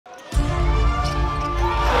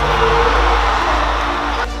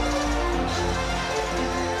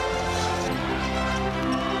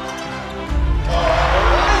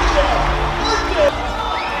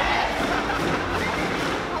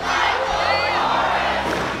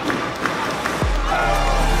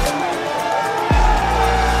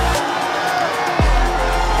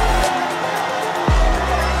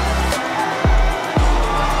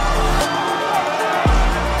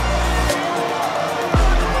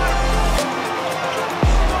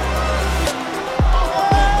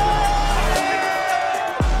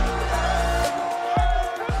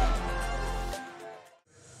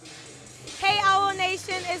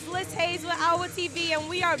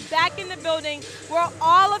morning where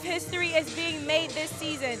all of history is being made this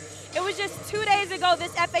season. It was just 2 days ago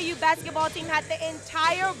this FAU basketball team had the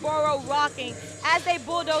entire borough rocking as they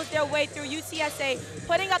bulldozed their way through UTSA,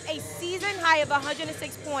 putting up a season high of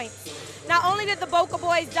 106 points. Not only did the Boca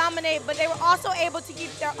boys dominate, but they were also able to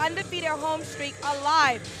keep their undefeated home streak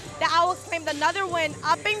alive. The Owls claimed another win,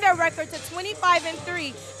 upping their record to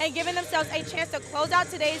 25-3 and giving themselves a chance to close out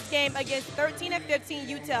today's game against 13-15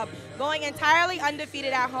 UTEP, going entirely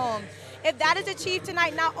undefeated at home. If that is achieved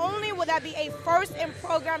tonight, not only will that be a first in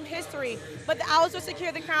program history, but the Owls will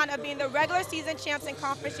secure the crown of being the regular season champs in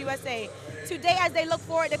Conference USA. Today, as they look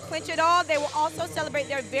forward to clinch it all, they will also celebrate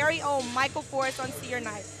their very own Michael Forrest on senior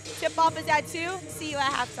night. Tip-off is at 2. See you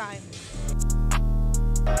at halftime.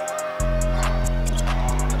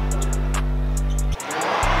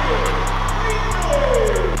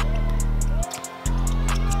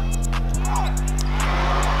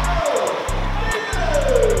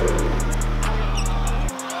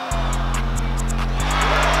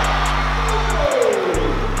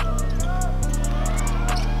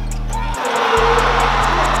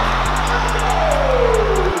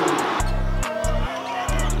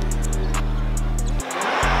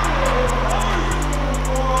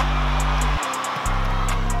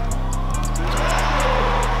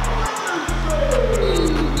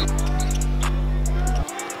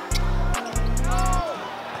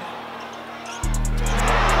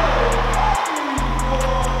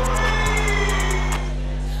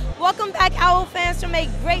 Welcome back, Owl fans, from a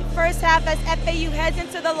great first half as FAU heads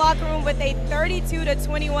into the locker room with a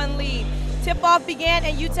 32-21 lead. Tip-off began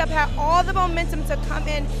and UTEP had all the momentum to come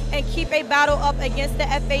in and keep a battle up against the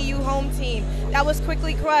FAU home team. That was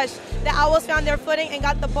quickly crushed. The Owls found their footing and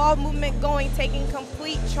got the ball movement going, taking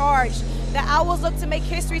complete charge. The Owls look to make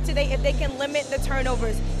history today if they can limit the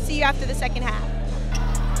turnovers. See you after the second half.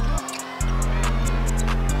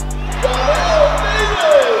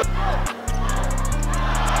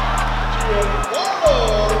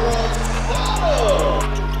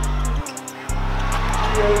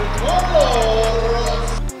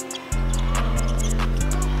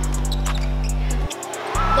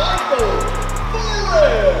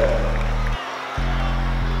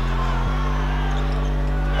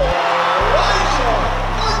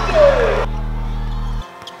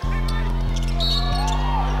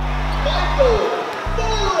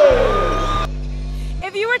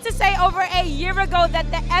 If you were to say over a year ago that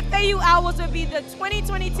the FAU Owls would be the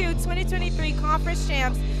 2022-2023 conference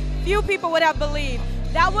champs, few people would have believed.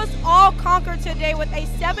 That was all conquered today with a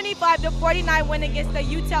 75-49 win against the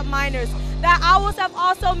UTEP Miners. The Owls have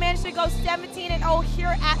also managed to go 17-0 here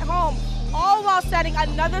at home, all while setting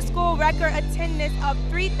another school record attendance of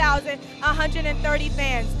 3,130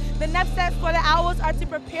 fans. The next steps for the Owls are to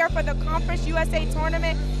prepare for the Conference USA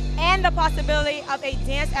tournament and the possibility of a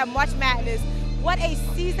dance at March Madness. What a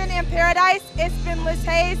season in paradise. It's been Liz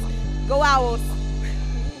Hayes. Go Owls.